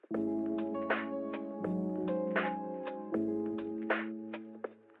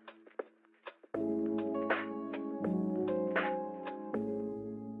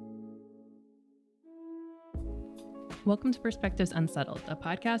Welcome to Perspectives Unsettled, a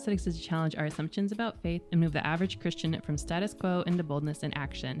podcast that exists to challenge our assumptions about faith and move the average Christian from status quo into boldness and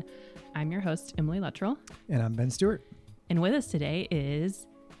action. I'm your host, Emily Luttrell. And I'm Ben Stewart. And with us today is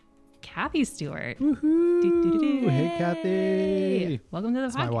Kathy Stewart. Woohoo! Hey, Kathy. Welcome to the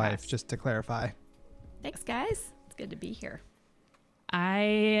That's podcast. my wife, just to clarify. Thanks, guys. It's good to be here.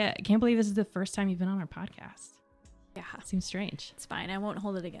 I can't believe this is the first time you've been on our podcast. Yeah, It seems strange. it's fine. I won't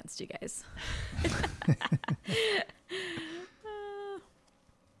hold it against you guys.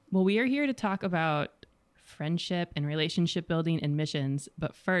 Well, we are here to talk about friendship and relationship building and missions.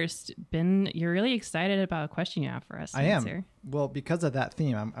 But first, Ben, you're really excited about a question you have for us to I am. answer. Well, because of that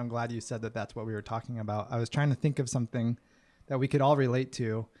theme, I'm glad you said that that's what we were talking about. I was trying to think of something that we could all relate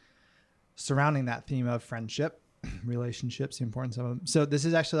to surrounding that theme of friendship, relationships, the importance of them. So this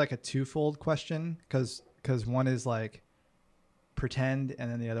is actually like a twofold question because one is like pretend and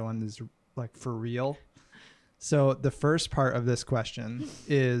then the other one is like for real. So the first part of this question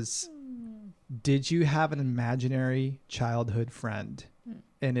is, did you have an imaginary childhood friend?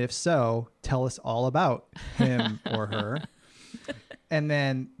 And if so, tell us all about him or her. And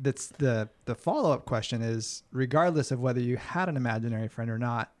then that's the follow-up question is, regardless of whether you had an imaginary friend or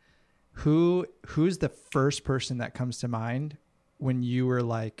not, who's the first person that comes to mind when you were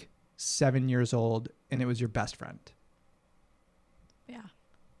like 7 years old and it was your best friend? Yeah.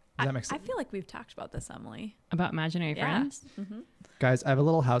 Does that make sense? I feel like we've talked about this, Emily. About imaginary Yeah. friends? Mm-hmm. Guys, I have a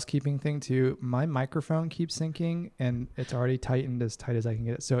little housekeeping thing too. My microphone keeps syncing and it's already tightened as tight as I can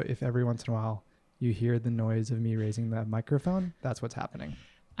get it. So if every once in a while you hear the noise of me raising the microphone, that's what's happening.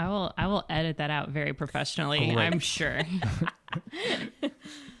 I will edit that out very professionally, Great. I'm sure.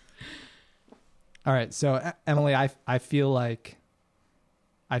 All right. So Emily, I feel like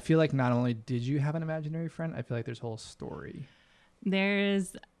not only did you have an imaginary friend, I feel like there's a whole story.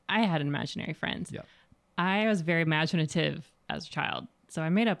 I had an imaginary friend. Yeah. I was very imaginative as a child, so I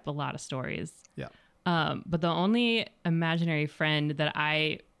made up a lot of stories. Yeah. But the only imaginary friend that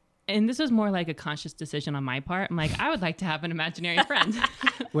and this was more like a conscious decision on my part. I'm like, I would like to have an imaginary friend.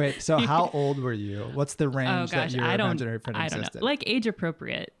 Wait, so how old were you? What's the Oh range gosh, that your imaginary friend I don't existed? know. Like age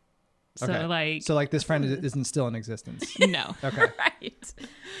appropriate. So Okay. like So this friend isn't still in existence. no. Okay. Right.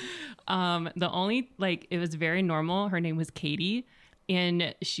 The only it was very normal. Her name was Katie,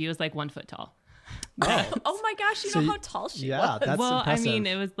 and she was like 1 foot tall. Oh my gosh, you So know how tall she Yeah, was. that's Well, impressive. I mean,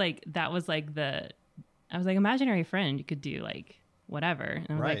 it was like that was like I was like imaginary friend. You could do like whatever. And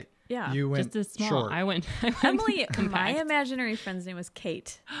I was right. like, Yeah. You went just as small. short. I went Emily, my compact. imaginary friend's name was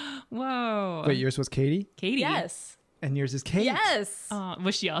Kate. Whoa. Wait, yours was Katie? Katie. Yes. And yours is Kate? Yes.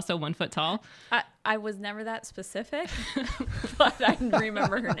 Was she also 1 foot tall? I was never that specific, but I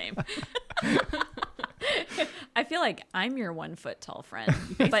remember her name. I feel like I'm your 1 foot tall friend,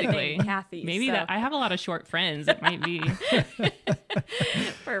 but Basically. named Kathy. Maybe so. that I have a lot of short friends. It might be.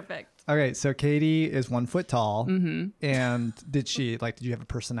 Perfect. Okay, so Katie is 1 foot tall. Mm-hmm. And did you have a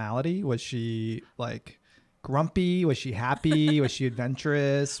personality? Was she like grumpy? Was she happy? Was she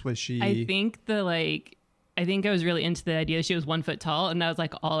adventurous? Was she... I think I was really into the idea that she was 1 foot tall, and that was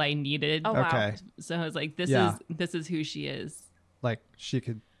like all I needed. Oh, wow. Okay. So I was like, this is who she is. Like she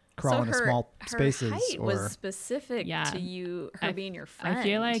could crawl into small spaces. Her height or... was specific Yeah. to you, her being your friend. I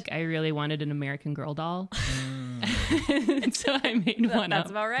feel like I really wanted an American Girl doll. So I made one That's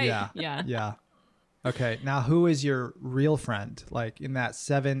up. about right. Yeah. Yeah. Yeah. Okay. Now, who is your real friend? Like in that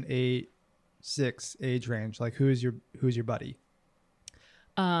 7, 8, 6 age range? Like who's your buddy?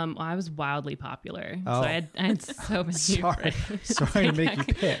 Well, I was wildly popular. Oh. So I had so many Sorry. friends. Sorry to make you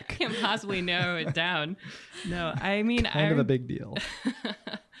I pick. can't possibly narrow it down. No, I mean, Kind of a big deal.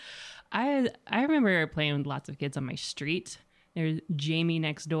 I remember playing with lots of kids on my street. There's Jamie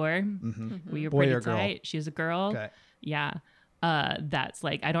next door. We were Boy pretty or girl? tight. She was a girl. Okay. Yeah. That's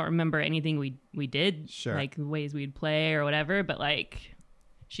like, I don't remember anything we did, Sure. like the ways we'd play or whatever, but like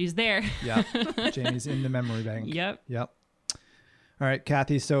she's there. Yeah. Jamie's in the memory bank. Yep. Yep. All right,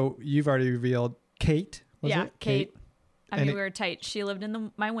 Kathy. So you've already revealed Kate. Was Yeah, it? Kate. I And mean, it- we were tight. She lived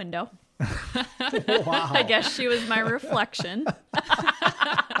in my window. Wow. I guess she was my reflection.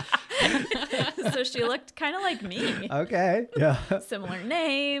 So she looked kind of like me. Okay. Yeah. Similar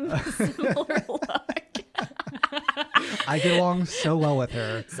name, similar look. I get along so well with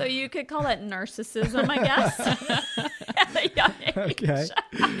her. So you could call that narcissism, I guess. At a young age. Okay.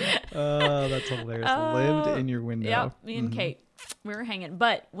 Oh, that's hilarious. Lived in your window. Yep, me and Kate, we were hanging.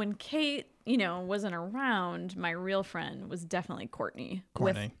 But when Kate, wasn't around, my real friend was definitely Courtney.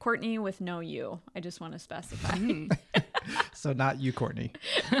 Courtney. With Courtney with no U. I just want to specify. So not you, Courtney.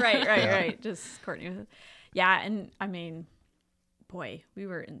 right. Just Courtney. Yeah, and I mean, boy, we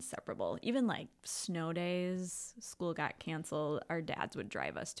were inseparable. Even like snow days, school got canceled. Our dads would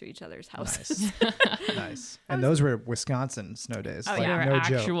drive us to each other's houses. Nice. And those were Wisconsin snow days. Oh, like, yeah. They were no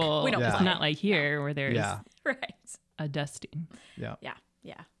actual. joke. We don't It's play. not like here where there's Right. a dusting. Yeah. Yeah.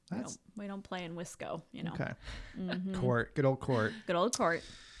 Yeah. That's- We don't play in Wisco, you know. Okay. Mhm. Court. Good old Court. Good old Court.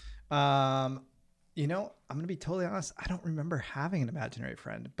 You know, I'm going to be totally honest. I don't remember having an imaginary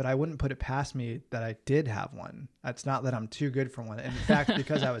friend, but I wouldn't put it past me that I did have one. It's not that I'm too good for one. In fact,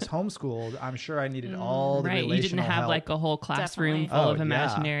 because I was homeschooled, I'm sure I needed all the Right. relational You didn't have help. like a whole classroom Definitely. full Oh, of yeah.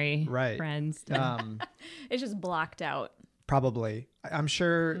 imaginary Right. friends. It's just blocked out. Probably. I'm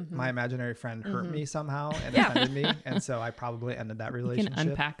sure my imaginary friend hurt me somehow and offended me. And so I probably ended that We relationship. can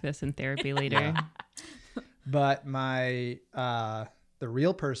unpack this in therapy later. Yeah. But my the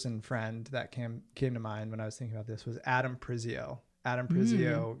real person friend that came to mind when I was thinking about this was Adam Prizio. Adam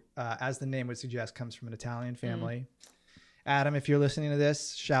Prizio, as the name would suggest, comes from an Italian family. Adam, if you're listening to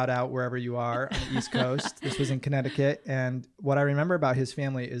this, shout out wherever you are on the East Coast. This was in Connecticut. And what I remember about his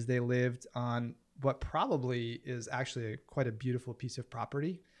family is they lived on what probably is actually quite a beautiful piece of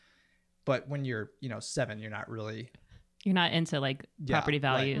property. But when you're, 7, you're not really You're not into like property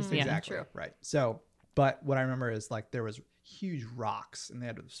values. Right, Yeah. exactly. True. Right. So, but what I remember is like there was huge rocks and they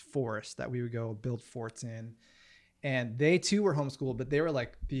had this forest that we would go build forts in. And they too were homeschooled, but they were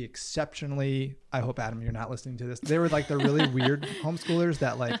like the exceptionally, I hope Adam, you're not listening to this. They were like the really weird homeschoolers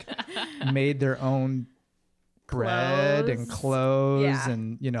that like made their own bread and clothes Yeah.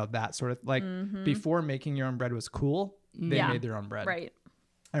 and, that sort of like before making your own bread was cool. They Yeah. made their own bread. Right.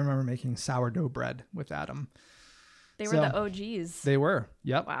 I remember making sourdough bread with Adam. They were So, the OGs. They were.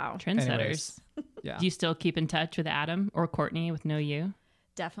 Yep. Wow. Trendsetters. Anyways, yeah. Do you still keep in touch with Adam or Courtney with No You?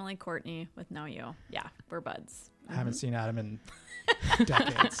 Definitely Courtney with No You. Yeah. We're buds. I haven't seen Adam in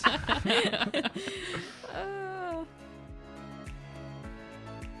decades.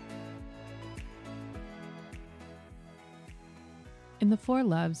 In The Four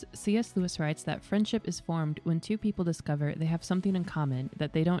Loves, C.S. Lewis writes that friendship is formed when two people discover they have something in common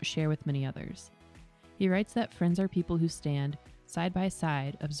that they don't share with many others. He writes that friends are people who stand side by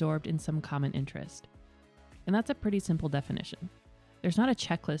side, absorbed in some common interest. And that's a pretty simple definition. There's not a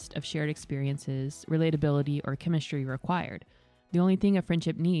checklist of shared experiences, relatability, or chemistry required. The only thing a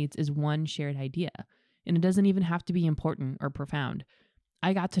friendship needs is one shared idea, and it doesn't even have to be important or profound.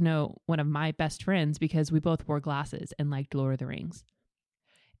 I got to know one of my best friends because we both wore glasses and liked Lord of the Rings.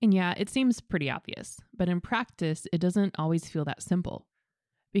 And yeah, it seems pretty obvious, but in practice, it doesn't always feel that simple.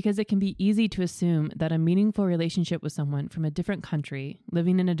 Because it can be easy to assume that a meaningful relationship with someone from a different country,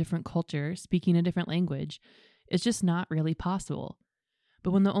 living in a different culture, speaking a different language, is just not really possible.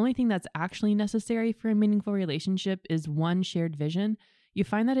 But when the only thing that's actually necessary for a meaningful relationship is one shared vision, you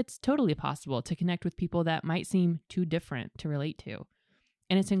find that it's totally possible to connect with people that might seem too different to relate to.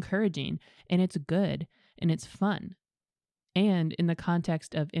 And it's encouraging, and it's good, and it's fun. And in the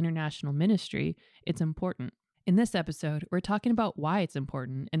context of international ministry, it's important. In this episode, we're talking about why it's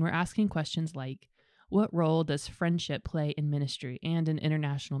important, and we're asking questions like, what role does friendship play in ministry and in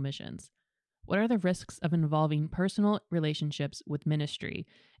international missions? What are the risks of involving personal relationships with ministry,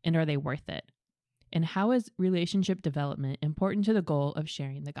 and are they worth it? And how is relationship development important to the goal of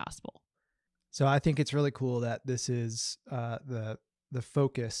sharing the gospel? So I think it's really cool that this is the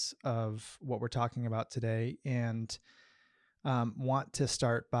focus of what we're talking about today, and want to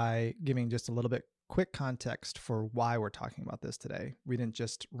start by giving just a little bit quick context for why we're talking about this today. We didn't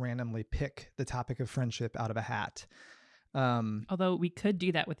just randomly pick the topic of friendship out of a hat. Although we could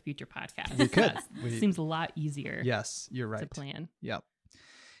do that with future podcasts. We could. That seems a lot easier Yes, you're right. to plan. Yep.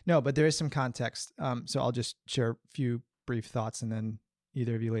 No, but there is some context. So I'll just share a few brief thoughts, and then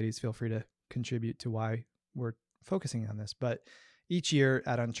either of you ladies feel free to contribute to why we're focusing on this. But each year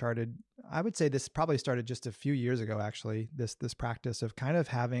at Uncharted, I would say this probably started just a few years ago, actually, this practice of kind of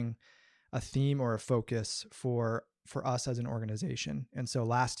having a theme or a focus for us as an organization. And so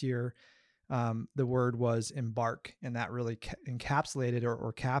last year, the word was embark, and that really encapsulated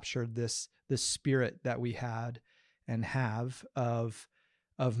or captured this spirit that we had and have of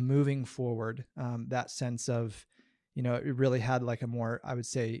moving forward. That sense of, it really had like a more, I would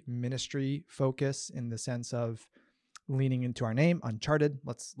say, ministry focus in the sense of leaning into our name, Uncharted.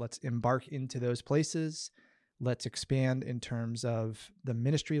 Let's embark into those places. Let's expand in terms of the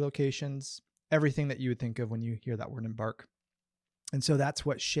ministry locations, everything that you would think of when you hear that word embark. And so that's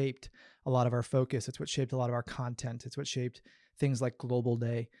what shaped a lot of our focus. It's what shaped a lot of our content. It's what shaped things like Global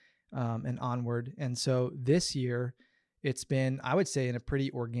Day and onward. And so this year, it's been, I would say, in a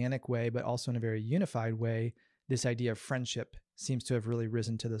pretty organic way, but also in a very unified way, this idea of friendship seems to have really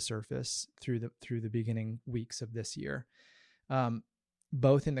risen to the surface through the beginning weeks of this year.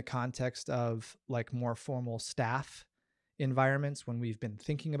 both in the context of like more formal staff environments when we've been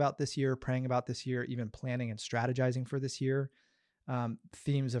thinking about this year, praying about this year, even planning and strategizing for this year.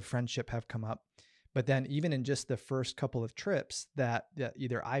 Themes of friendship have come up. But then even in just the first couple of trips that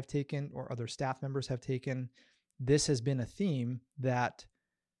either I've taken or other staff members have taken, this has been a theme that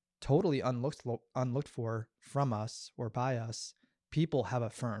totally unlooked for from us or by us, people have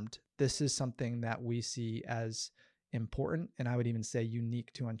affirmed. This is something that we see as important, and I would even say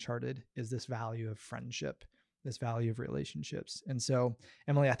unique to Uncharted, is this value of friendship, this value of relationships. And so,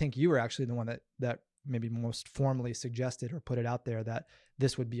 Emily, I think you were actually the one that maybe most formally suggested or put it out there that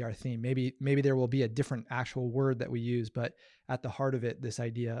this would be our theme. Maybe there will be a different actual word that we use, but at the heart of it, this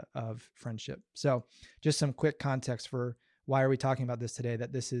idea of friendship. So just some quick context for why are we talking about this today,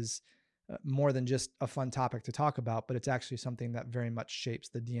 that this is more than just a fun topic to talk about, but it's actually something that very much shapes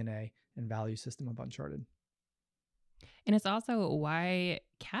the DNA and value system of Uncharted. And it's also why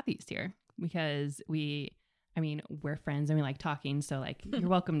Kathy's here, because we're friends and we like talking. So like, you're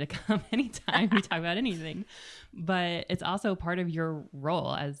welcome to come anytime we talk about anything, but it's also part of your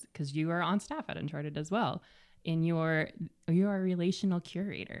role because you are on staff at Uncharted as well. And you're a relational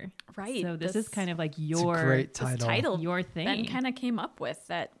curator. Right. So this is kind of like your great title. Your thing. Ben kind of came up with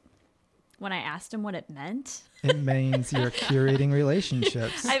that when I asked him what it meant. It means you're curating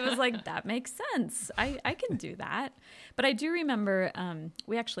relationships. I was like, that makes sense. I can do that. But I do remember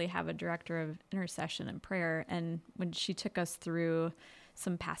we actually have a director of intercession and prayer. And when she took us through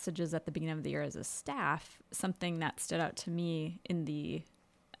some passages at the beginning of the year as a staff, something that stood out to me in the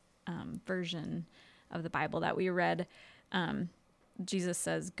version of the Bible that we read, Jesus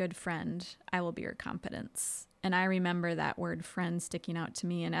says, "Good friend, I will be your confidence." And I remember that word friend sticking out to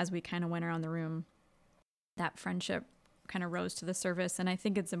me. And as we kind of went around the room, that friendship kind of rose to the surface. And I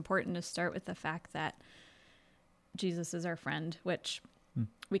think it's important to start with the fact that Jesus is our friend, which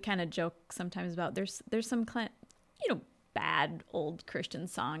we kind of joke sometimes about. There's some bad old Christian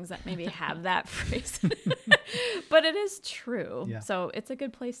songs that maybe have that phrase, but it is true. Yeah. So it's a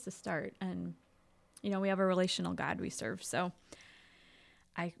good place to start. And we have a relational God we serve. So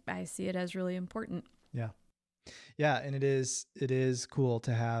I see it as really important. Yeah. Yeah. And it is cool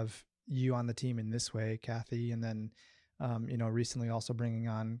to have you on the team in this way, Kathy. And then, recently also bringing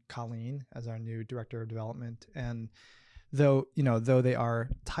on Colleen as our new director of development. And though they are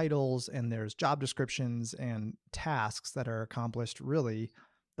titles and there's job descriptions and tasks that are accomplished, really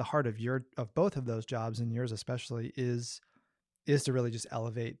the heart of both of those jobs, and yours especially, is to really just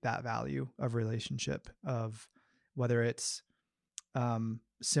elevate that value of relationship, of whether it's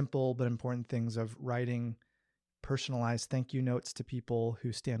simple but important things of writing personalized thank you notes to people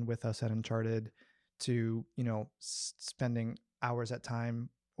who stand with us at Uncharted, to spending hours at time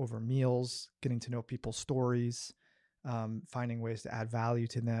over meals, getting to know people's stories, finding ways to add value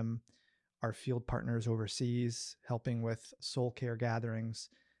to them, our field partners overseas, helping with soul care gatherings.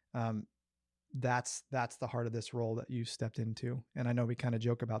 That's the heart of this role that you stepped into. And I know we kind of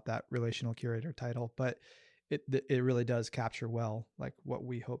joke about that relational curator title, but it really does capture well, like what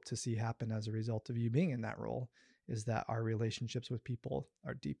we hope to see happen as a result of you being in that role, is that our relationships with people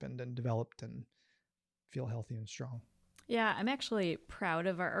are deepened and developed and feel healthy and strong. Yeah, I'm actually proud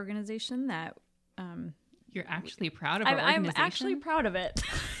of our organization that you're actually proud of our organization? I'm actually proud of it.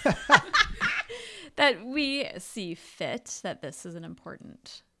 That we see fit that this is an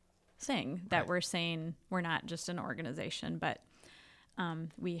important thing, that we're saying we're not just an organization, but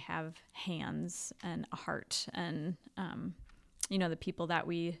we have hands and a heart, and the people that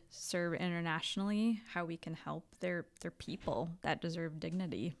we serve internationally, how we can help they're people that deserve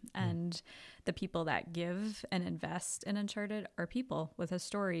dignity. And the people that give and invest in Uncharted are people with a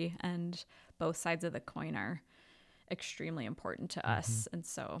story, and both sides of the coin are extremely important to us. And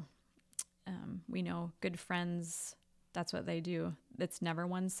so we know good friends, that's what they do. It's never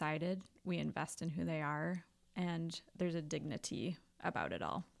one-sided. We invest in who they are, and there's a dignity about it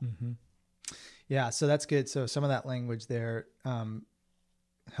all. Mm-hmm. Yeah, so that's good. So some of that language there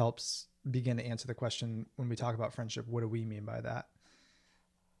helps begin to answer the question when we talk about friendship. What do we mean by that?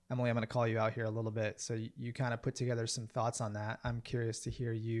 Emily, I'm going to call you out here a little bit. So you kind of put together some thoughts on that. I'm curious to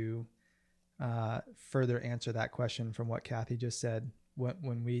hear you further answer that question from what Kathy just said.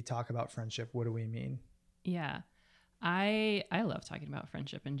 When we talk about friendship, what do we mean? Yeah. I love talking about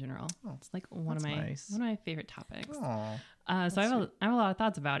friendship in general. Oh, it's like one of my favorite topics. Oh, so I have a lot of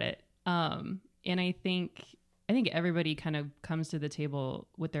thoughts about it. And I think everybody kind of comes to the table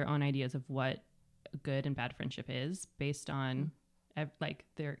with their own ideas of what a good and bad friendship is, based on like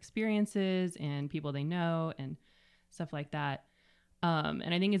their experiences and people they know and stuff like that.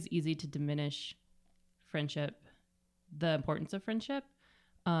 And I think it's easy to diminish friendship the importance of friendship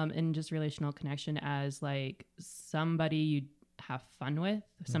and just relational connection as like somebody you have fun with,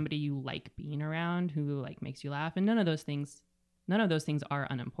 somebody you like being around, who like makes you laugh. And none of those things are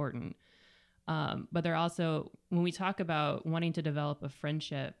unimportant. But they're also, when we talk about wanting to develop a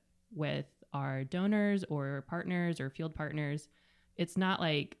friendship with our donors or partners or field partners, it's not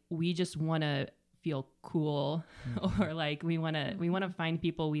like we just want to feel cool or like we want to find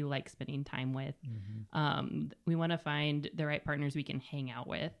people we like spending time with. We want to find the right partners we can hang out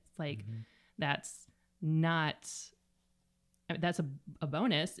with. It's like that's a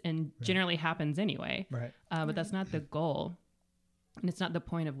bonus and generally happens anyway. Right. But that's not the goal, and it's not the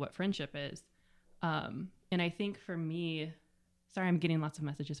point of what friendship is. And I think for me, sorry, I'm getting lots of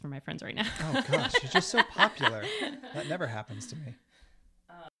messages from my friends right now. Oh gosh, you're just so popular. That never happens to me.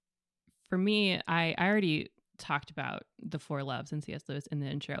 For me, I already talked about the 4 loves in C.S. Lewis in the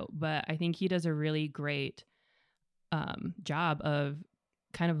intro, but I think he does a really great job of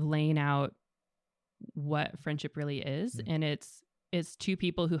kind of laying out what friendship really is. And it's 2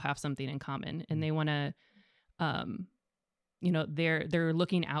 people who have something in common, and they want to, they're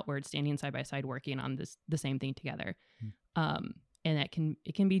looking outward, standing side by side, working on the same thing together. And it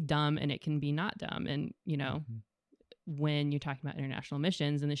can be dumb and it can be not dumb. And, when you're talking about international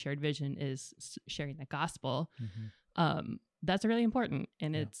missions and the shared vision is sharing the gospel, that's really important.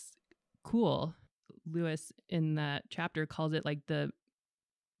 And it's cool. Lewis in that chapter calls it like the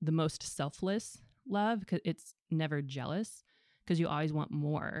most selfless love, because it's never jealous, because you always want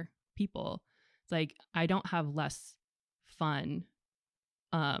more people. It's like, I don't have less fun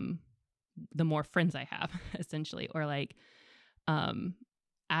the more friends I have, essentially, or like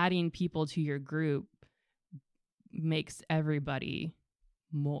adding people to your group makes everybody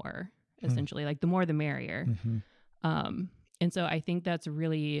more, essentially. Like the more the merrier. And so I think that's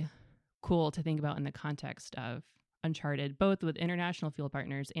really cool to think about in the context of Uncharted, both with international field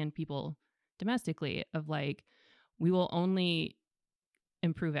partners and people domestically, of like, we will only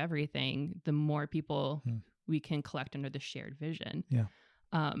improve everything the more people we can collect under the shared vision.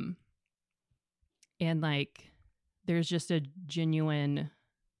 And like, there's just a genuine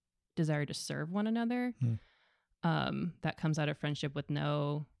desire to serve one another that comes out of friendship with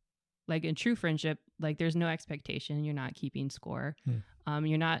no, like in true friendship, like there's no expectation. You're not keeping score.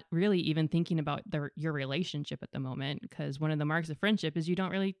 You're not really even thinking about your relationship at the moment, because one of the marks of friendship is you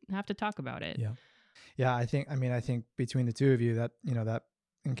don't really have to talk about it. Yeah. I think between the 2 of you, that, that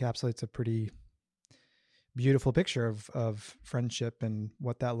encapsulates a pretty beautiful picture of friendship and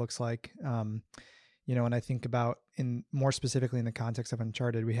what that looks like. And I think about, in more specifically in the context of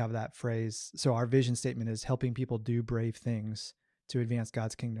Uncharted, we have that phrase. So our vision statement is helping people do brave things to advance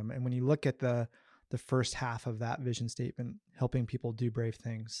God's kingdom. And when you look at the first half of that vision statement, helping people do brave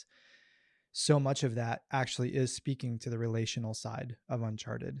things, so much of that actually is speaking to the relational side of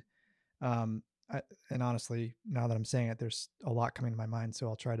Uncharted. And honestly, now that I'm saying it, there's a lot coming to my mind. So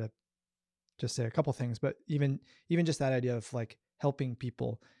I'll try to just say a couple things, but even just that idea of like helping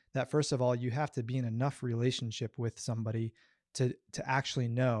people, that first of all, you have to be in enough relationship with somebody to actually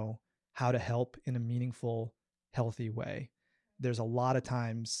know how to help in a meaningful, healthy way. There's a lot of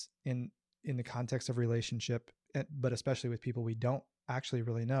times in the context of relationship, but especially with people we don't actually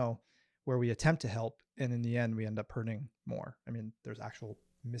really know, where we attempt to help, and in the end we end up hurting more. I mean, there's actual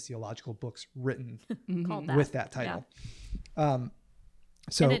missiological books written with that title.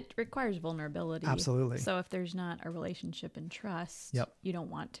 So, and it requires vulnerability. Absolutely. So if there's not a relationship and trust, you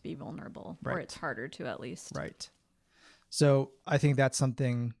don't want to be vulnerable, or it's harder to, at least. Right. So I think that's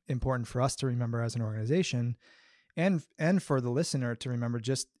something important for us to remember as an organization, and for the listener to remember,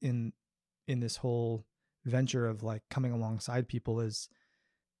 just in this whole venture of like coming alongside people, is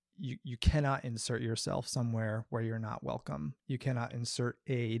you cannot insert yourself somewhere where you're not welcome. You cannot insert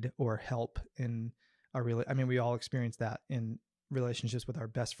aid or help in we all experience that in relationships with our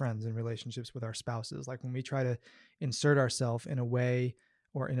best friends and relationships with our spouses. Like when we try to insert ourselves in a way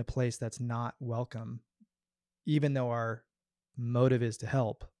or in a place that's not welcome, even though our motive is to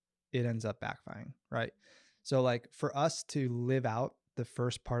help, it ends up backfiring, right? So like for us to live out the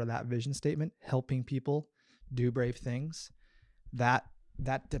first part of that vision statement, helping people do brave things, that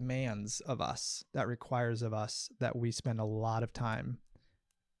demands of us, that requires of us that we spend a lot of time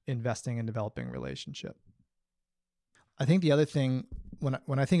investing in developing relationship. I think the other thing,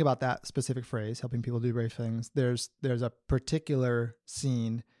 when I think about that specific phrase, helping people do brave things, there's a particular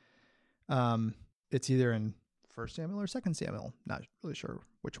scene. It's either in 1 Samuel or 2 Samuel. Not really sure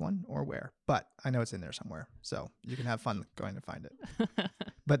which one or where, but I know it's in there somewhere. So you can have fun going to find it.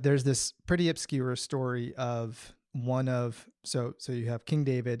 But there's this pretty obscure story of so you have King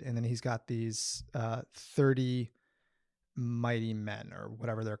David, and then he's got these 30 mighty men or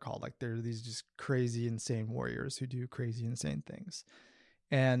whatever they're called. Like they're these just crazy, insane warriors who do crazy, insane things.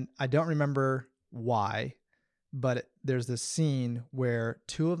 And I don't remember why, but there's this scene where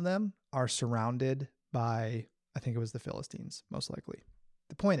two of them are surrounded by, I think it was the Philistines, most likely.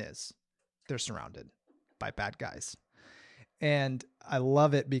 The point is, they're surrounded by bad guys. And I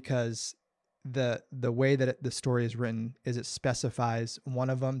love it because the way that the story is written is it specifies one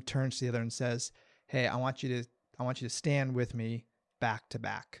of them turns to the other and says, hey, I want you to stand with me back to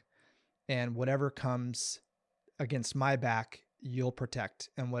back. And whatever comes against my back, you'll protect.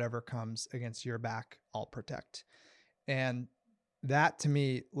 And whatever comes against your back, I'll protect. And that to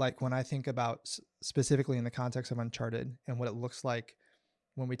me, like when I think about specifically in the context of Uncharted and what it looks like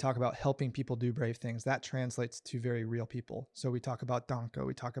when we talk about helping people do brave things, that translates to very real people. So we talk about Danko,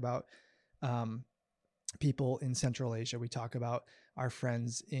 we talk about people in Central Asia, we talk about our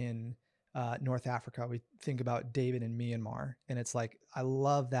friends in North Africa, we think about David in Myanmar. And it's like, I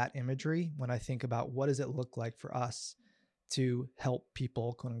love that imagery when I think about what does it look like for us to help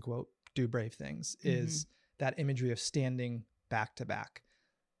people, quote unquote, do brave things, is that imagery of standing back to back.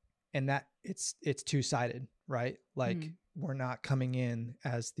 And that it's two-sided, right? Like we're not coming in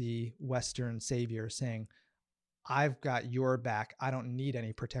as the Western savior saying, I've got your back. I don't need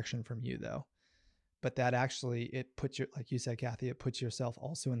any protection from you though. But that actually, it puts your, like you said, Kathy, it puts yourself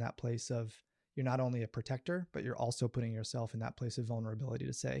also in that place of, you're not only a protector, but you're also putting yourself in that place of vulnerability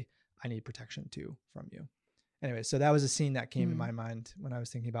to say, I need protection too from you. Anyway, so that was a scene that came to my mind when I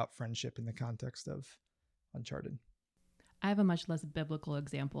was thinking about friendship in the context of Uncharted. I have a much less biblical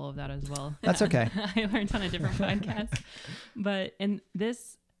example of that as well. That's okay. I learned on a different podcast. But in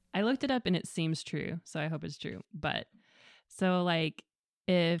this, I looked it up and it seems true. So I hope it's true. But so like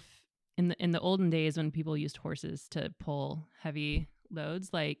if in the olden days when people used horses to pull heavy loads,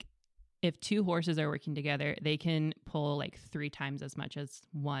 like if two horses are working together, they can pull like 3 times as much as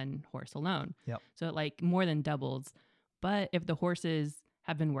one horse alone. Yep. So it like more than doubles. But if the horses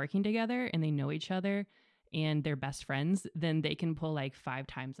have been working together and they know each other and they're best friends, then they can pull like 5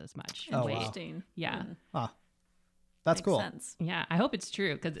 times as much. Oh, wow. Interesting. Yeah. That's Makes cool. sense. Yeah. I hope it's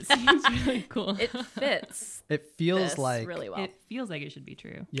true because it seems really cool. It fits. It feels this like really well. It feels like it should be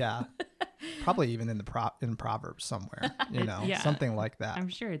true. Yeah. Probably even in the in Proverbs somewhere, you know, Yeah. something like that. I'm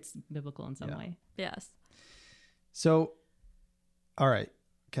sure it's biblical in some Yeah. way. Yes. So, all right,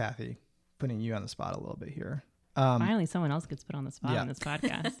 Kathy, putting you on the spot a little bit here. Finally, someone else gets put on the spot yeah. on this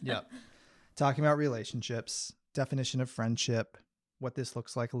podcast. Yep. Talking about relationships, definition of friendship, what this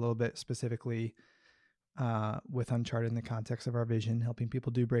looks like a little bit specifically with Uncharted in the context of our vision, helping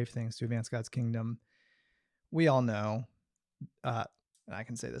people do brave things to advance God's kingdom. We all know, and I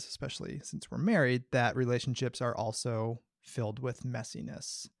can say this especially since we're married, that relationships are also filled with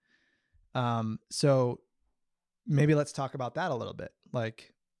messiness. So maybe let's talk about that a little bit.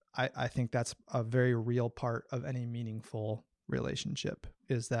 Like, I think that's a very real part of any meaningful relationship,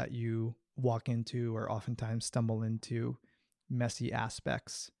 is that you walk into or oftentimes stumble into messy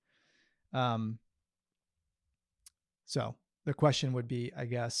aspects. So the question would be, I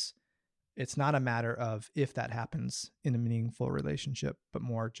guess, it's not a matter of if that happens in a meaningful relationship, but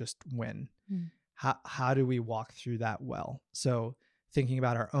more just when. How do we walk through that well? So thinking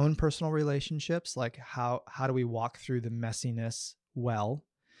about our own personal relationships, like how do we walk through the messiness well?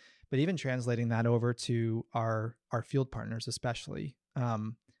 But even translating that over to our field partners, especially,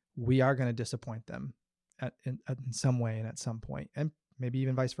 we are going to disappoint them in some way and at some point, and maybe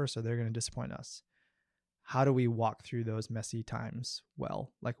even vice versa. They're going to disappoint us. How do we walk through those messy times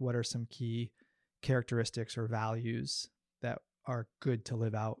well? Like, what are some key characteristics or values that are good to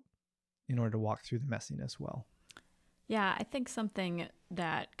live out in order to walk through the messiness well? Yeah, I think something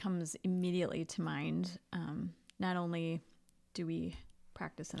that comes immediately to mind, not only do we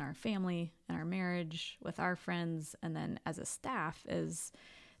practice in our family and our marriage with our friends, and then as a staff, is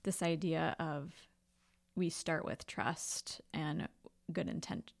this idea of we start with trust and good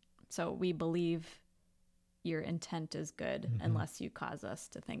intent. So we believe your intent is good unless you cause us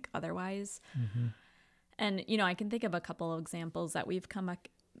to think otherwise. And, you know, I can think of a couple of examples that we've come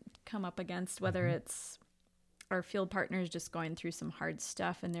up against, whether it's our field partners just going through some hard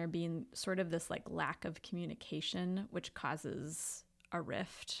stuff and there being sort of this like lack of communication, which causes a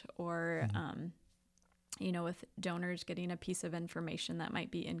rift, or, you know, with donors getting a piece of information that might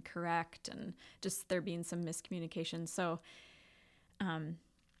be incorrect and just there being some miscommunication. So,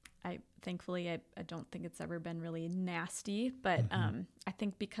 I don't think it's ever been really nasty, but I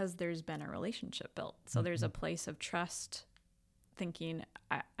think because there's been a relationship built, so there's a place of trust, thinking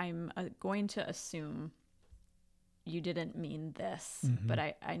I'm going to assume you didn't mean this, but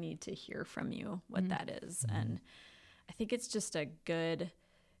I need to hear from you what that is. And I think it's just it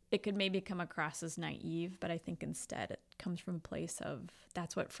could maybe come across as naive, but I think instead it comes from a place of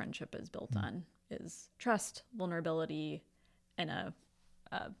that's what friendship is built on, is trust, vulnerability, and a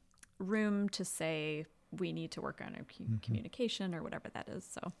room to say we need to work on our communication or whatever that is.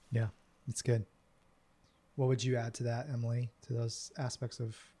 So yeah, it's good. What would you add to that, Emily, to those aspects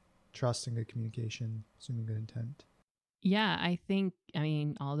of trust and good communication, assuming good intent? Yeah, I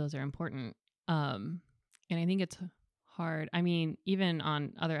mean, all those are important. And I think it's hard. I mean, even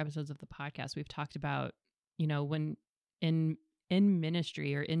on other episodes of the podcast, we've talked about, when in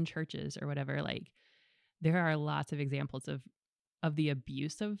ministry or in churches or whatever, like there are lots of examples of the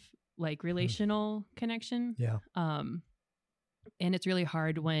abuse of like relational connection. Yeah. And it's really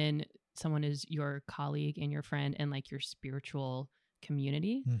hard when someone is your colleague and your friend and like your spiritual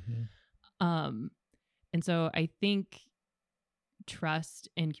community. And so I think trust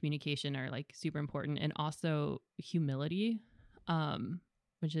and communication are like super important, and also humility,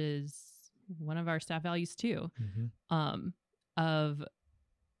 which is one of our staff values too, of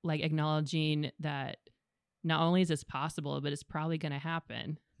like acknowledging that not only is this possible, but it's probably going to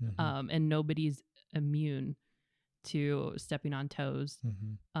happen. And nobody's immune to stepping on toes,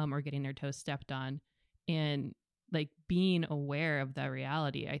 or getting their toes stepped on. And like being aware of that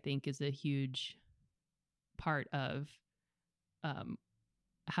reality, I think, is a huge part of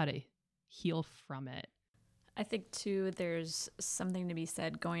how to heal from it. I think too, there's something to be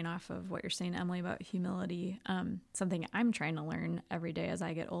said going off of what you're saying, Emily, about humility. Something I'm trying to learn every day as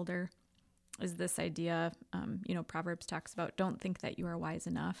I get older is this idea, Proverbs talks about, don't think that you are wise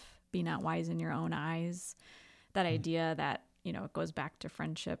enough, be not wise in your own eyes. That idea that, it goes back to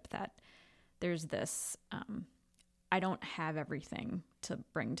friendship, that there's this, I don't have everything to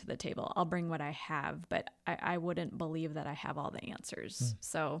bring to the table. I'll bring what I have, but I wouldn't believe that I have all the answers.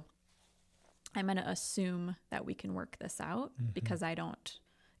 So I'm going to assume that we can work this out because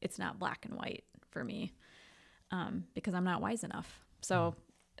it's not black and white for me, because I'm not wise enough. So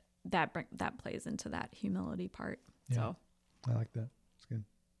that plays into that humility part. Yeah. So I like that. It's good.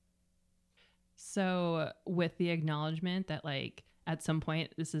 So with the acknowledgement that like at some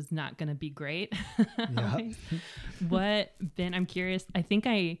point this is not going to be great. Yeah. Ben, I'm curious. I think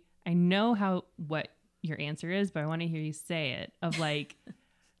I know what your answer is, but I want to hear you say it, of like,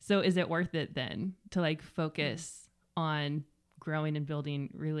 so is it worth it then to like focus on growing and building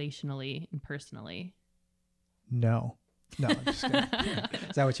relationally and personally? No, I'm just kidding.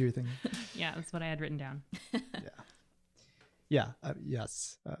 Is that what you were thinking? Yeah, that's what I had written down. Yeah.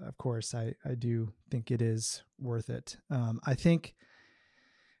 Yes, of course. I do think it is worth it. I think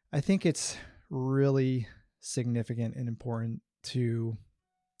it's really significant and important to,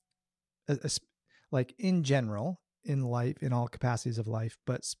 like in general, in life, in all capacities of life,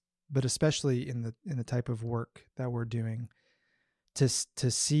 but especially in the type of work that we're doing, to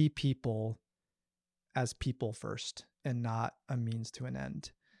see people as people first and not a means to an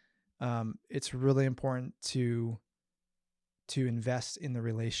end. It's really important to invest in the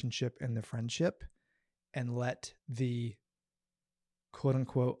relationship and the friendship, and let the quote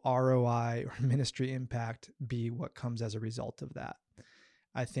unquote ROI or ministry impact be what comes as a result of that.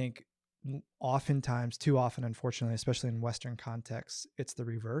 I think oftentimes, too often, unfortunately, especially in Western contexts, it's the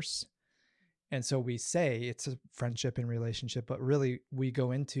reverse. And so we say it's a friendship and relationship, but really we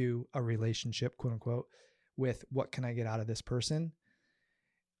go into a relationship, quote unquote, with what can I get out of this person?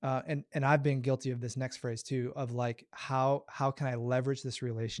 And I've been guilty of this next phrase too, of like, how can I leverage this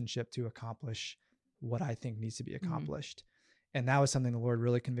relationship to accomplish what I think needs to be accomplished? And that was something the Lord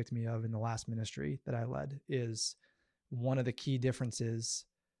really convicted me of in the last ministry that I led. Is one of the key differences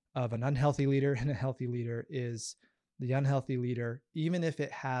of an unhealthy leader and a healthy leader is the unhealthy leader, even if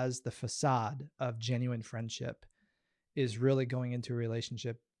it has the facade of genuine friendship, is really going into a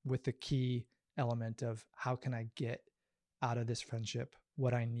relationship with the key element of how can I get out of this friendship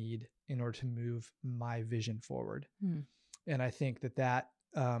what I need in order to move my vision forward. And I think that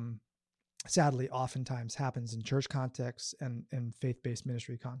sadly oftentimes happens in church contexts and faith-based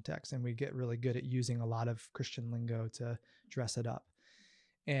ministry contexts. And we get really good at using a lot of Christian lingo to dress it up.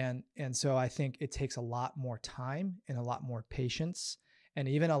 And so I think it takes a lot more time and a lot more patience, and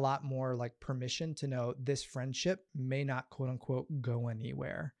even a lot more like permission to know this friendship may not quote unquote go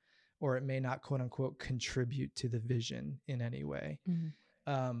anywhere, or it may not quote unquote contribute to the vision in any way.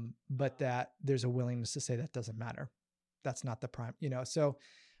 But that there's a willingness to say that doesn't matter. That's not the prime, so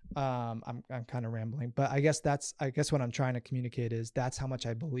I'm kind of rambling, but I guess what I'm trying to communicate is that's how much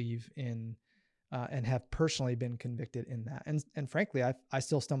I believe in, and have personally been convicted in that. And frankly, I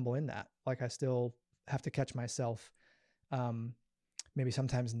still stumble in that. Like I still have to catch myself, maybe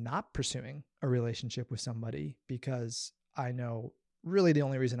sometimes not pursuing a relationship with somebody because I know really the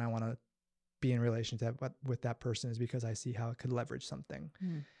only reason I want to be in relationship with that person is because I see how it could leverage something.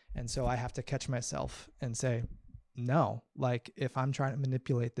 And so I have to catch myself and say, no, like if I'm trying to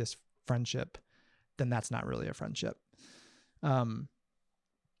manipulate this friendship, then that's not really a friendship.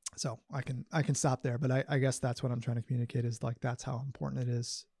 So I can stop there, but I guess that's what I'm trying to communicate is like, that's how important it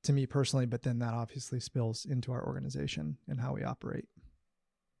is to me personally, but then that obviously spills into our organization and how we operate.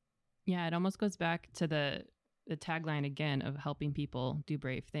 Yeah. It almost goes back to the tagline again of helping people do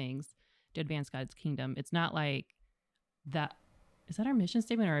brave things to advance God's kingdom. It's not like that. Is that our mission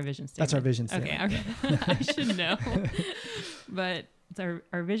statement or our vision statement? That's our vision statement. Okay. I should know. But it's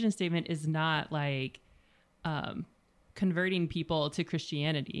our vision statement is not like, converting people to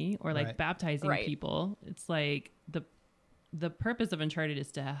Christianity or like baptizing people. It's like the purpose of Uncharted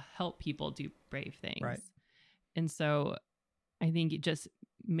is to help people do brave things. Right. And so I think just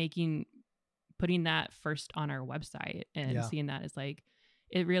putting that first on our website and seeing that is like,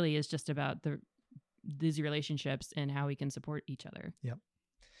 it really is just about these relationships and how we can support each other. Yep.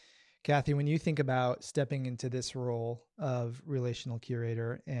 Kathy, when you think about stepping into this role of relational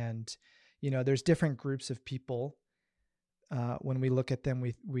curator and, there's different groups of people. When we look at them,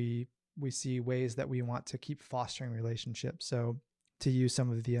 we see ways that we want to keep fostering relationships. So to use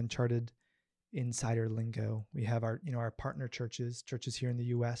some of the Uncharted insider lingo, we have our partner churches here in the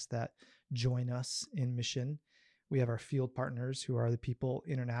U.S. that join us in mission. We have our field partners who are the people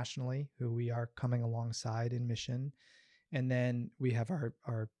internationally who we are coming alongside in mission. And then we have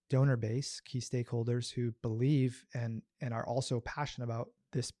our donor base, key stakeholders who believe and are also passionate about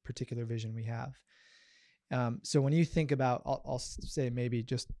this particular vision we have. So when you think about, I'll say maybe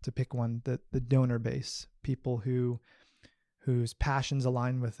just to pick one, the donor base, people whose passions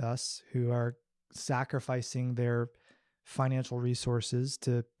align with us, who are sacrificing their financial resources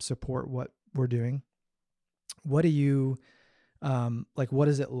to support what we're doing. What do you, what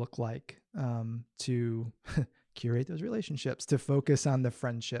does it look like to curate those relationships, to focus on the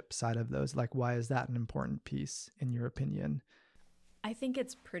friendship side of those? Like, why is that an important piece in your opinion? I think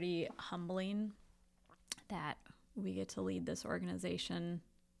it's pretty humbling that we get to lead this organization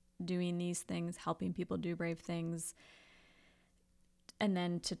doing these things, helping people do brave things, and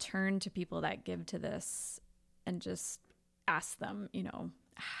then to turn to people that give to this and just ask them,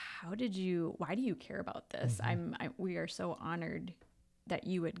 why do you care about this? Mm-hmm. We are so honored that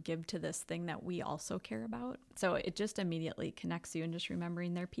you would give to this thing that we also care about. So it just immediately connects you and just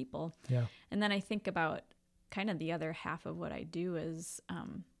remembering their people. Yeah. And then I think about kind of the other half of what I do is,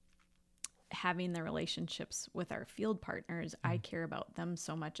 having the relationships with our field partners. I care about them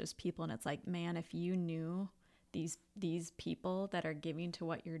so much as people. And it's like, man, if you knew these people that are giving to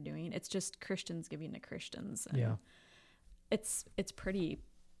what you're doing, it's just Christians giving to Christians. And it's pretty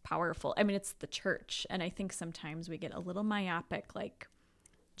powerful. I mean, it's the church. And I think sometimes we get a little myopic, like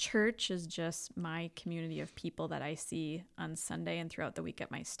church is just my community of people that I see on Sunday and throughout the week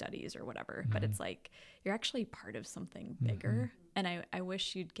at my studies or whatever. Mm-hmm. But it's like, you're actually part of something bigger. Mm-hmm. And I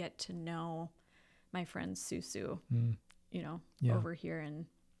wish you'd get to know my friend Susu, over here in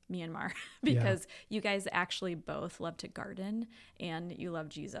Myanmar, because you guys actually both love to garden and you love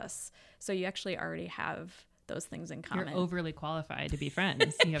Jesus. So you actually already have those things in common. You're overly qualified to be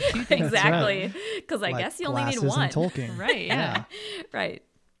friends. You have two things. Exactly. Because I guess you only need one. And Tolkien. Right. Yeah. Right.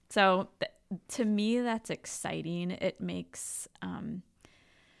 So to me, that's exciting. It makes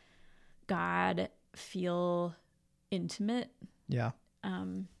God feel intimate. Yeah.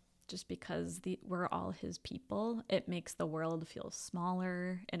 Just because we're all his people, it makes the world feel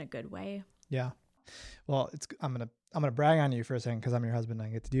smaller in a good way. Yeah. Well, I'm gonna brag on you for a second because I'm your husband and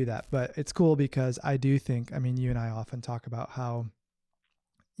I get to do that. But it's cool because I do think, you and I often talk about how,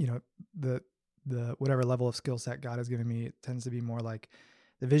 the whatever level of skill set God has given me, it tends to be more like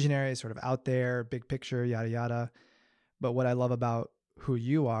the visionary, sort of out there, big picture, yada yada. But what I love about who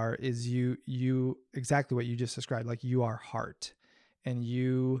you are is you exactly what you just described. Like, you are heart, and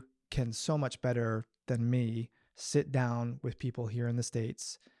you can so much better than me sit down with people here in the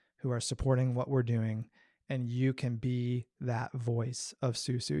States who are supporting what we're doing, and you can be that voice of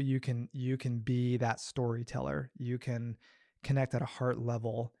Susu. You can be that storyteller. You can connect at a heart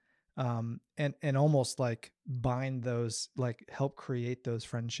level, and almost like bind those, like help create those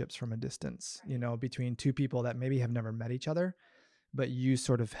friendships from a distance, between two people that maybe have never met each other, but you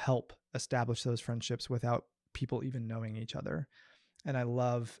sort of help establish those friendships without people even knowing each other. And I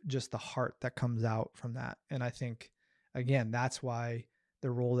love just the heart that comes out from that. And I think, again, that's why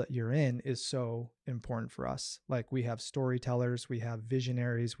the role that you're in is so important for us. Like, we have storytellers, we have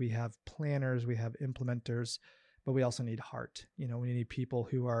visionaries, we have planners, we have implementers, but we also need heart. We need people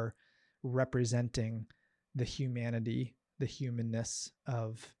who are representing the humanity, the humanness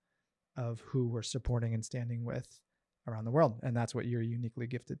of who we're supporting and standing with around the world. And that's what you're uniquely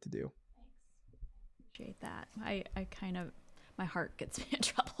gifted to do. Appreciate that. I kind of, my heart gets me in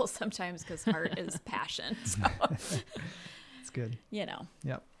trouble sometimes because heart is passion. So it's good. Yep.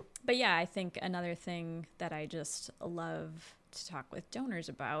 But yeah, I think another thing that I just love to talk with donors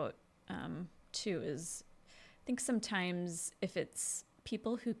about too is, I think sometimes if it's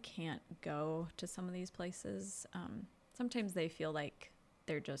people who can't go to some of these places, sometimes they feel like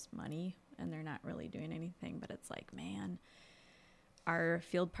they're just money and they're not really doing anything. But it's like, man, our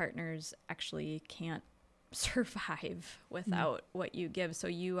field partners actually can't survive without what you give. So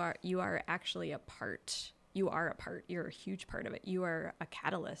you are actually a part. You are a part. You're a huge part of it. You are a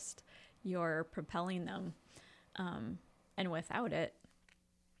catalyst. You're propelling them. And without it,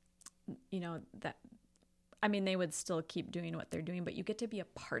 they would still keep doing what they're doing, but you get to be a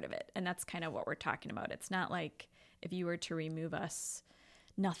part of it. And that's kind of what we're talking about. It's not like if you were to remove us,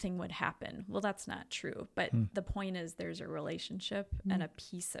 nothing would happen. Well, that's not true. But the point is there's a relationship and a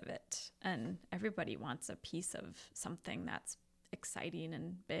piece of it. And everybody wants a piece of something that's exciting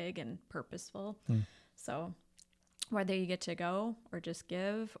and big and purposeful. So whether you get to go or just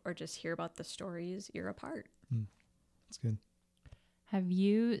give or just hear about the stories, you're a part. That's good. Have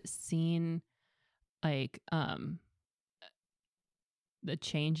you seen the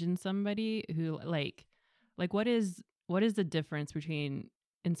change in somebody who like what is the difference between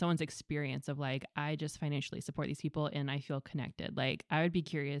in someone's experience of like, I just financially support these people and I feel connected? Like, I would be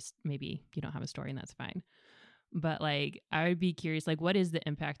curious, maybe you don't have a story and that's fine, but like, I would be curious, like, what is the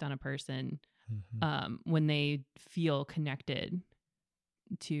impact on a person when they feel connected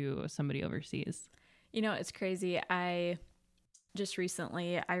to somebody overseas? It's crazy. I just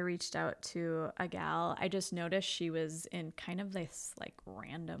recently, I reached out to a gal. I just noticed she was in kind of this like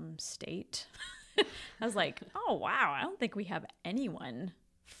random state. I was like, oh, wow, I don't think we have anyone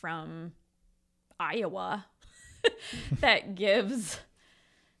from Iowa that gives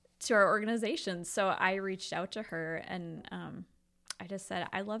to our organization. So I reached out to her and I just said,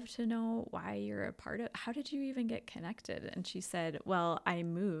 I'd love to know why you're a part of, how did you even get connected? And she said, well, I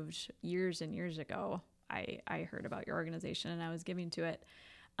moved years and years ago. I heard about your organization and I was giving to it.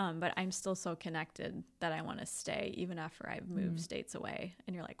 But I'm still so connected that I want to stay even after I've moved states away.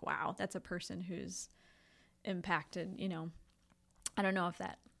 And you're like, wow, that's a person who's impacted, I don't know if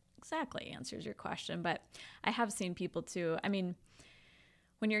that exactly answers your question, but I have seen people too. I mean,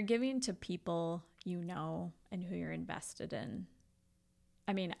 when you're giving to people, and who you're invested in,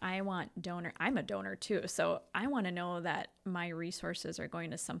 I mean, I'm a donor too. So I want to know that my resources are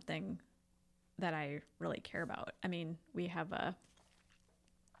going to something that I really care about. I mean, we have a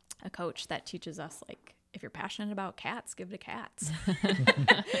coach that teaches us, like, if you're passionate about cats, give to cats.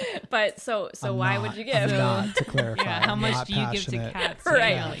 But so why would you give? Not to clarify. Yeah, how much do you give to cats?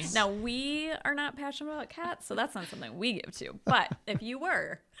 Right. Annually? Now, we are not passionate about cats, so that's not something we give to. But if you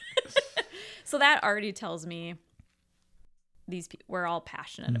were, so that already tells me we're all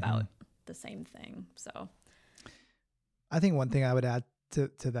passionate about the same thing. So I think one thing I would add to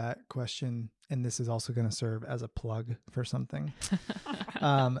that question, and this is also going to serve as a plug for something.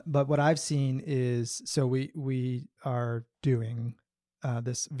 But what I've seen is, so we are doing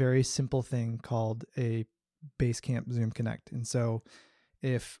this very simple thing called a Basecamp Zoom Connect. And so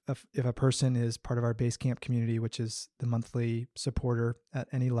if a person is part of our Basecamp community, which is the monthly supporter at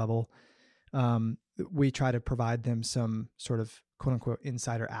any level, we try to provide them some sort of quote unquote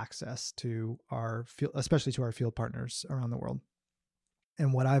insider access to our field, especially to our field partners around the world.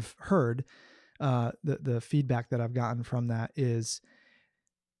 And what I've heard, the feedback that I've gotten from that is,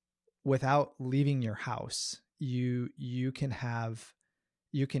 without leaving your house, you can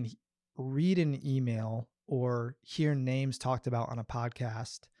read an email or hear names talked about on a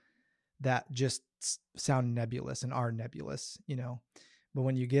podcast that just sound nebulous and are nebulous, But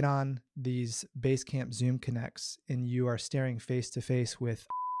when you get on these Basecamp Zoom Connects and you are staring face to face with,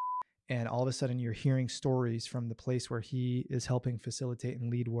 and all of a sudden you're hearing stories from the place where he is helping facilitate and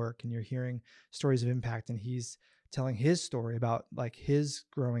lead work, and you're hearing stories of impact, and he's telling his story about like his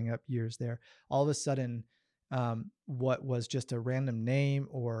growing up years there. All of a sudden, what was just a random name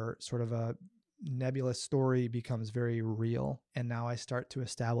or sort of a nebulous story becomes very real. And now I start to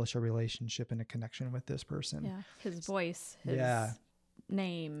establish a relationship and a connection with this person. Yeah. His voice, his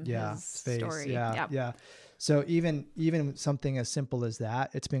name, his face, story. Yeah. So even something as simple as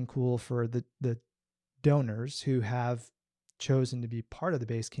that, it's been cool for the donors who have chosen to be part of the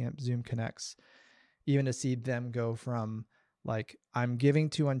Basecamp Zoom Connects, even to see them go from like I'm giving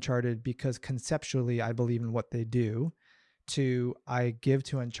to Uncharted because conceptually I believe in what they do, to I give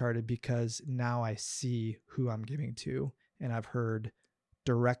to Uncharted because now I see who I'm giving to, and I've heard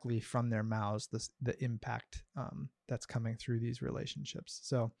directly from their mouths the impact that's coming through these relationships.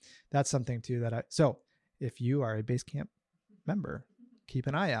 So that's something too so if you are a Basecamp member, keep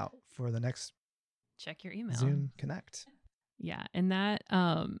an eye out for the next Check your email. Zoom Connect. Yeah. And that,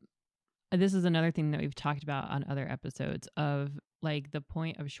 this is another thing that we've talked about on other episodes of like the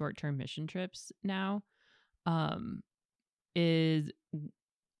point of short-term mission trips now, is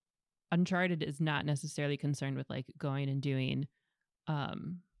Uncharted is not necessarily concerned with like going and doing, I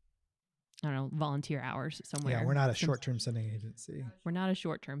don't know, volunteer hours somewhere. Yeah, we're not a short-term sending agency. We're not a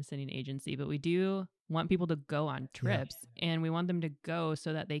short-term sending agency, but we do want people to go on trips, and we want them to go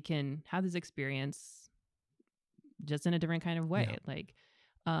so that they can have this experience just in a different kind of way. Yeah. Like,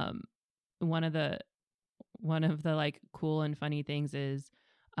 one of the like cool and funny things is,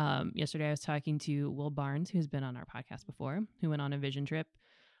 yesterday I was talking to Will Barnes, who's been on our podcast before, who went on a vision trip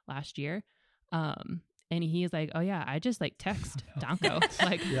last year. And he's like, oh yeah, I just like text Danko,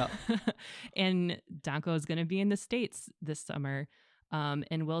 like, and Danko is going to be in the States this summer.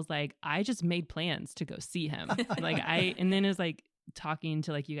 And Will's like, I just made plans to go see him. And then is like talking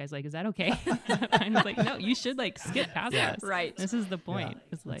to like, you guys, like, is that okay? And it's like, no, you should like skip past us. Right. This is the point. Yeah,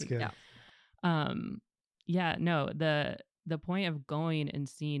 it's like, good. The point of going and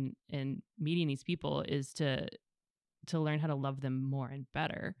seeing and meeting these people is to learn how to love them more and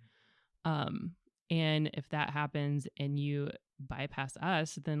better. And if that happens and you bypass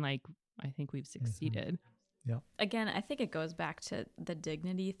us, then like, I think we've succeeded. Yeah. Again, I think it goes back to the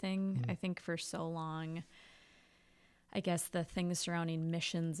dignity thing. I think for so long, I guess the things surrounding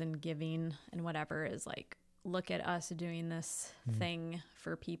missions and giving and whatever is like, look at us doing this thing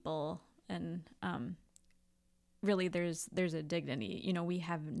for people. And, really there's a dignity. You know, we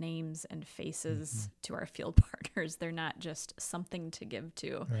have names and faces to our field partners. They're not just something to give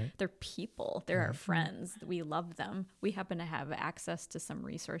to. Right. They're people. They're our friends. We love them. We happen to have access to some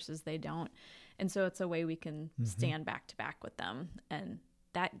resources they don't. And so it's a way we can stand back to back with them. And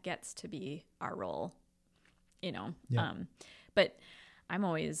that gets to be our role, you know. Yeah. But I'm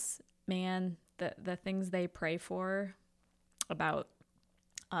always, man, the things they pray for about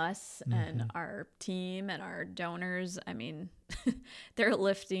us and our team and our donors, I mean, they're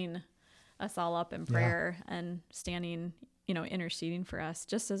lifting us all up in prayer and standing, you know, interceding for us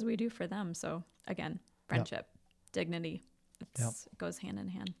just as we do for them. So again, friendship, dignity, it goes hand in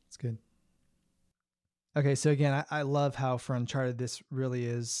hand. It's good. Okay, so again, I love how for Uncharted this really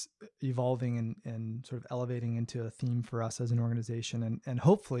is evolving and sort of elevating into a theme for us as an organization. And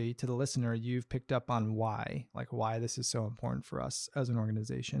hopefully to the listener, you've picked up on why this is so important for us as an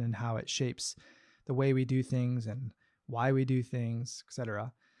organization and how it shapes the way we do things and why we do things, et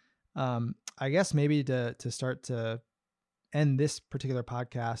cetera. I guess maybe to start to end this particular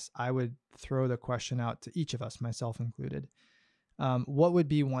podcast, I would throw the question out to each of us, myself included. What would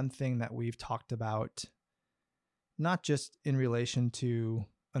be one thing that we've talked about, not just in relation to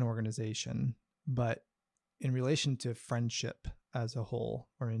an organization, but in relation to friendship as a whole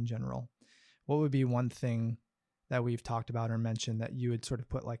or in general? What would be one thing that we've talked about or mentioned that you would sort of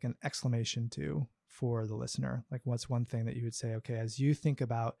put like an exclamation to for the listener? Like, what's one thing that you would say, okay, as you think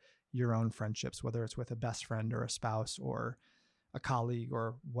about your own friendships, whether it's with a best friend or a spouse or a colleague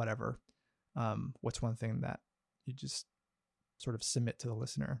or whatever, what's one thing that you just sort of submit to the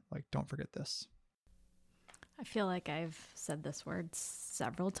listener? Like, don't forget this. I feel like I've said this word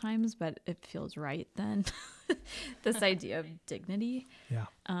several times, but it feels right then. This idea of dignity. Yeah.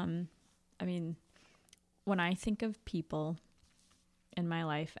 I mean, when I think of people in my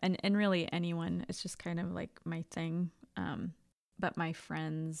life, and really anyone, it's just kind of like my thing. But my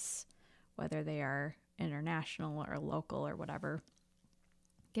friends, whether they are international or local or whatever,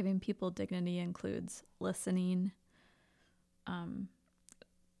 giving people dignity includes listening.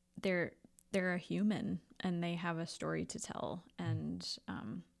 They're a human and they have a story to tell. And,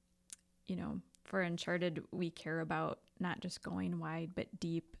 you know, for Uncharted, we care about not just going wide, but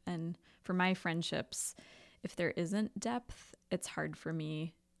deep. And for my friendships, if there isn't depth, it's hard for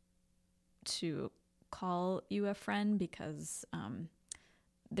me to call you a friend because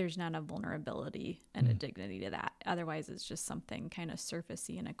there's not a vulnerability and a dignity to that. Otherwise, it's just something kind of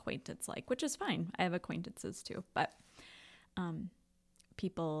surfacey and acquaintance-like, which is fine. I have acquaintances too. But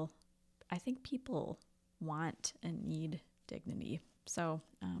I think people want and need dignity. So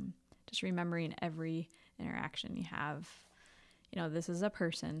just remembering every interaction you have, you know, this is a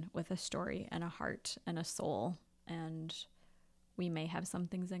person with a story and a heart and a soul, and we may have some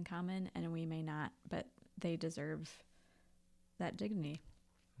things in common and we may not, but they deserve that dignity.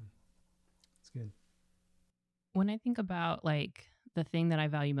 It's good. When I think about like the thing that I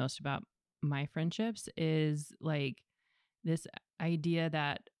value most about my friendships is like this idea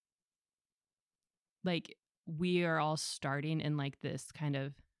that like we are all starting in like this kind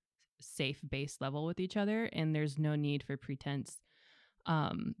of safe base level with each other, and there's no need for pretense.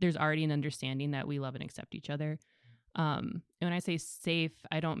 There's already an understanding that we love and accept each other. And when I say safe,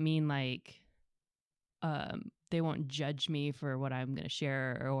 I don't mean like they won't judge me for what I'm going to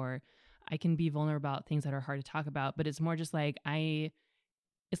share, or I can be vulnerable about things that are hard to talk about, but it's more just like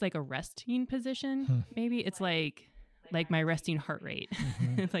it's like a resting position. Maybe it's like my resting heart rate.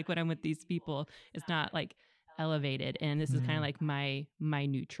 It's like when I'm with these people, it's not like elevated. And this is kind of like my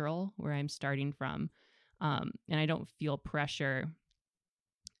neutral where I'm starting from. And I don't feel pressure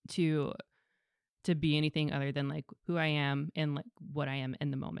to be anything other than like who I am and like what I am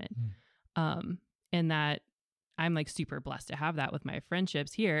in the moment. And that I'm like super blessed to have that with my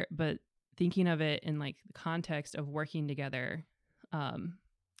friendships here, but thinking of it in like the context of working together,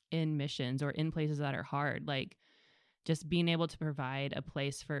 in missions or in places that are hard, like just being able to provide a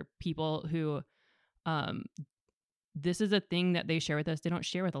place for people who, this is a thing that they share with us. They don't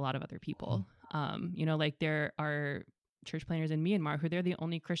share with a lot of other people. You know, like there are church planners in Myanmar who they're the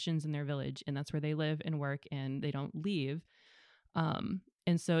only Christians in their village, and that's where they live and work, and they don't leave.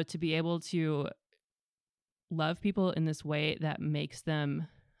 And so to be able to love people in this way that makes them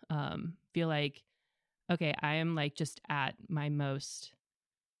feel like, okay, I am like just at my most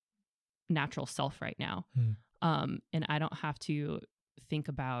natural self right now. And I don't have to think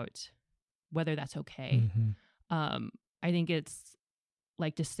about whether that's okay. I think it's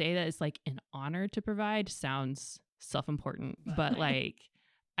like to say that it's like an honor to provide sounds self-important, but like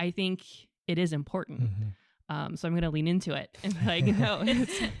I think it is important. So I'm going to lean into it and like, no,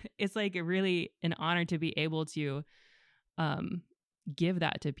 it's like really an honor to be able to give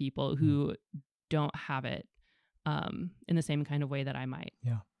that to people who don't have it in the same kind of way that I might.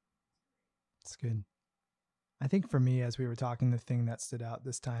 Yeah. It's good. I think for me, as we were talking, the thing that stood out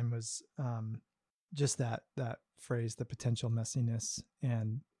this time was just that phrase, the potential messiness,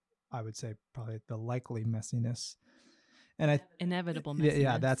 and I would say probably the likely messiness. And inevitable messiness.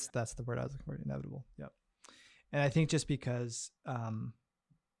 Yeah, that's the word I was looking for, inevitable. Yep. And I think just because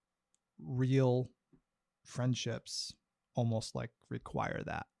real friendships almost like require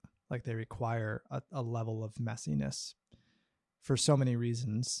that, like they require a level of messiness for so many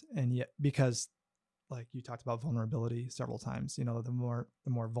reasons. And yet, because like you talked about vulnerability several times, you know, the more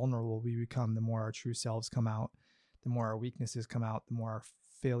vulnerable we become, the more our true selves come out, the more our weaknesses come out, the more our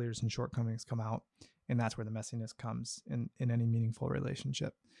failures and shortcomings come out. And that's where the messiness comes in any meaningful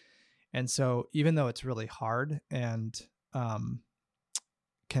relationship. And so even though it's really hard and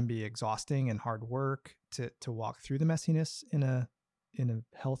can be exhausting and hard work to walk through the messiness in a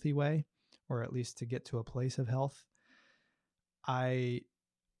healthy way, or at least to get to a place of health, I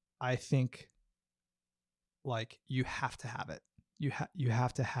think like you have to have it. You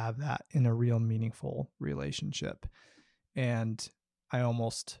have to have that in a real meaningful relationship. And I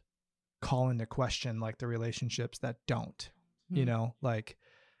almost call into question like the relationships that don't, you know, like,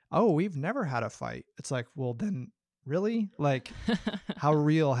 oh, we've never had a fight. It's like, well, then really? Like, how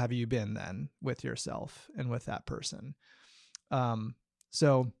real have you been then with yourself and with that person?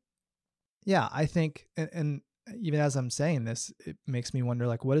 So yeah, I think, and even as I'm saying this, it makes me wonder,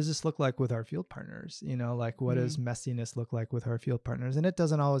 like, what does this look like with our field partners? You know, like what does messiness look like with our field partners? And it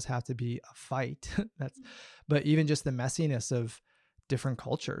doesn't always have to be a fight. But even just the messiness of different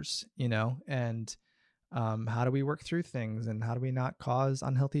cultures, you know, and how do we work through things, and how do we not cause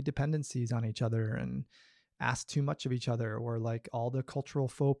unhealthy dependencies on each other and ask too much of each other, or like all the cultural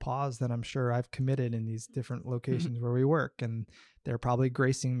faux pas that I'm sure I've committed in these different locations where we work, and they're probably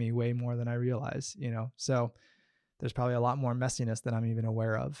gracing me way more than I realize, you know? So there's probably a lot more messiness than I'm even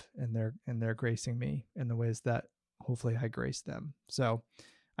aware of, and they're gracing me in the ways that hopefully I grace them. So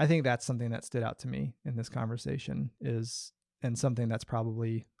I think that's something that stood out to me in this conversation and something that's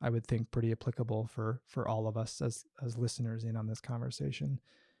probably, I would think, pretty applicable for all of us as listeners in on this conversation,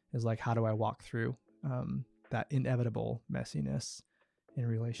 is like, how do I walk through that inevitable messiness in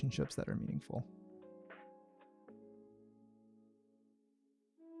relationships that are meaningful?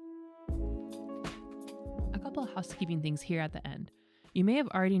 A couple of housekeeping things here at the end. You may have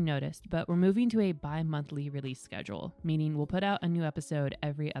already noticed, but we're moving to a bi-monthly release schedule, meaning we'll put out a new episode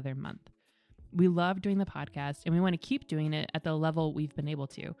every other month. We love doing the podcast, and we want to keep doing it at the level we've been able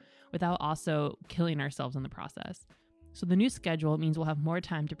to, without also killing ourselves in the process. So the new schedule means we'll have more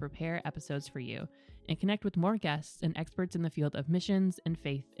time to prepare episodes for you and connect with more guests and experts in the field of missions and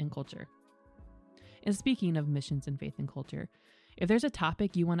faith and culture. And speaking of missions and faith and culture, if there's a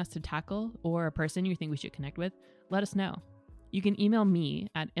topic you want us to tackle or a person you think we should connect with, let us know. You can email me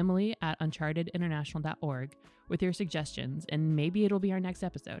at emily@unchartedinternational.org with your suggestions, and maybe it'll be our next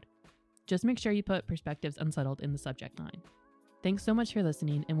episode. Just make sure you put Perspectives Unsettled in the subject line. Thanks so much for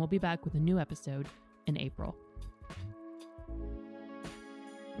listening, and we'll be back with a new episode in April.